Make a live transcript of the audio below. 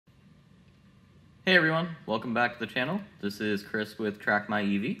Hey everyone, welcome back to the channel. This is Chris with Track My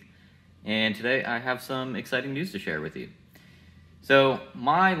EV, and today I have some exciting news to share with you. So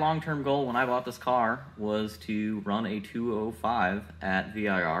my long-term goal when I bought this car was to run a 205 at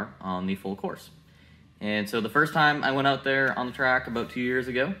VIR on the full course. And so the first time I went out there on the track about 2 years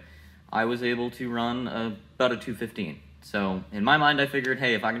ago, I was able to run about a 215. So in my mind I figured,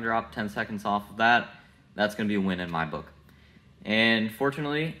 hey, if I can drop 10 seconds off of that, that's going to be a win in my book. And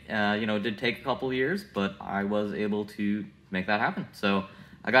fortunately, it did take a couple of years, but I was able to make that happen. So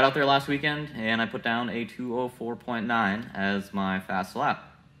I got out there last weekend and I put down a 204.9 as my fast lap.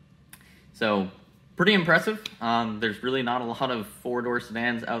 So pretty impressive. There's really not a lot of four-door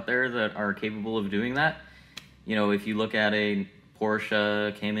sedans out there that are capable of doing that. You know, if you look at a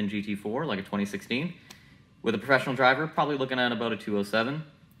Porsche Cayman GT4, like a 2016, with a professional driver, probably looking at about a 207.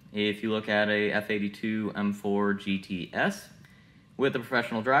 If you look at a F82 M4 GTS, with a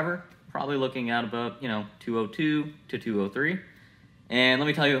professional driver, probably looking at about, 202 to 203. And let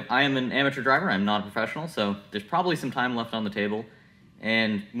me tell you, I am an amateur driver, I'm not a professional, so there's probably some time left on the table.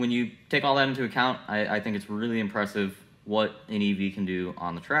 And when you take all that into account, I think it's really impressive what an EV can do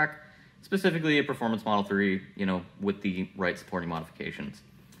on the track, specifically a Performance Model 3, with the right supporting modifications.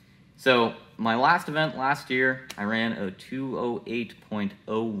 So my last event last year, I ran a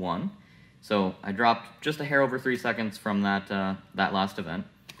 208.01. So I dropped just a hair over 3 seconds from that last event.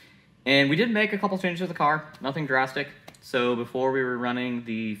 And we did make a couple changes to the car, nothing drastic. So before we were running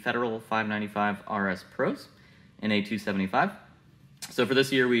the Federal 595 RS Pros in a 275. So for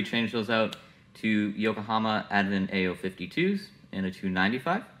this year we changed those out to Yokohama Advan AO52s in a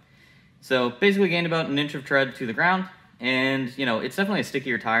 295. So basically gained about an inch of tread to the ground, and it's definitely a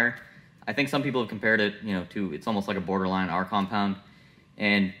stickier tire. I think some people have compared it, to, it's almost like a borderline R compound.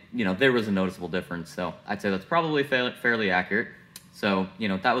 And, there was a noticeable difference, so I'd say that's probably fairly accurate. So,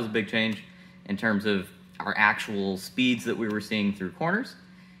 that was a big change in terms of our actual speeds that we were seeing through corners.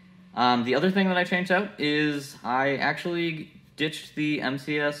 The other thing that I changed out is I actually ditched the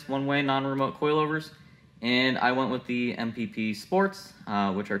MCS one-way non-remote coilovers, and I went with the MPP Sports,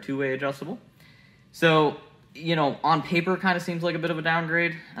 which are two-way adjustable. So, on paper kind of seems like a bit of a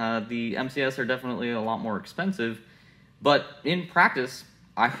downgrade. The MCS are definitely a lot more expensive, but in practice,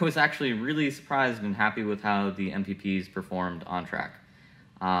 I was actually really surprised and happy with how the MPPs performed on track.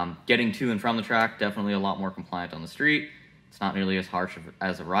 Getting to and from the track, definitely a lot more compliant on the street. It's not nearly as harsh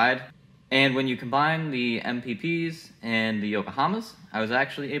as a ride. And when you combine the MPPs and the Yokohamas, I was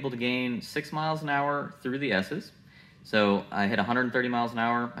actually able to gain 6 miles an hour through the S's. So I hit 130 miles an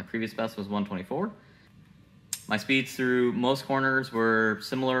hour. My previous best was 124. My speeds through most corners were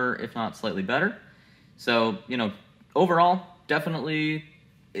similar, if not slightly better. So, overall, definitely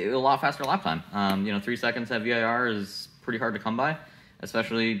a lot faster lap time. 3 seconds at VIR is pretty hard to come by,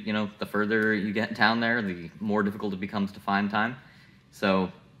 especially, the further you get down there, the more difficult it becomes to find time. So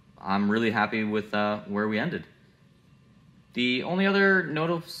I'm really happy with where we ended. The only other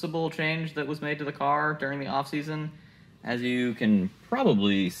noticeable change that was made to the car during the off-season, as you can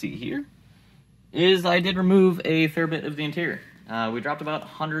probably see here, is I did remove a fair bit of the interior. We dropped about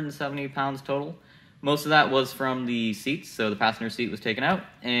 170 pounds total. Most of that was from the seats, so the passenger seat was taken out,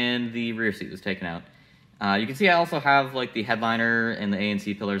 and the rear seat was taken out. You can see I also have like the headliner and the A and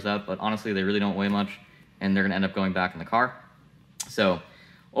C pillars up, but honestly they really don't weigh much, and they're going to end up going back in the car. So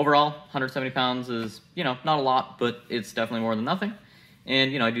overall, 170 pounds is, not a lot, but it's definitely more than nothing.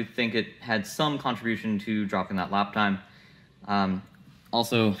 And, I do think it had some contribution to dropping that lap time.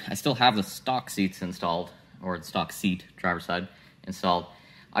 Also, I still have the stock seats installed, or the stock seat, driver's side, installed.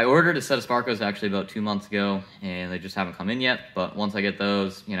 I ordered a set of Sparcos actually about 2 months ago, and they just haven't come in yet, but once I get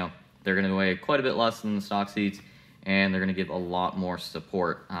those, they're going to weigh quite a bit less than the stock seats, and they're going to give a lot more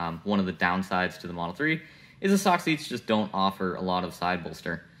support. One of the downsides to the Model 3 is the stock seats just don't offer a lot of side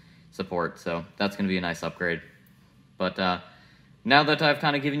bolster support, so that's going to be a nice upgrade. But now that I've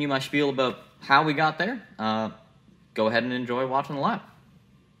kind of given you my spiel about how we got there, go ahead and enjoy watching the lap.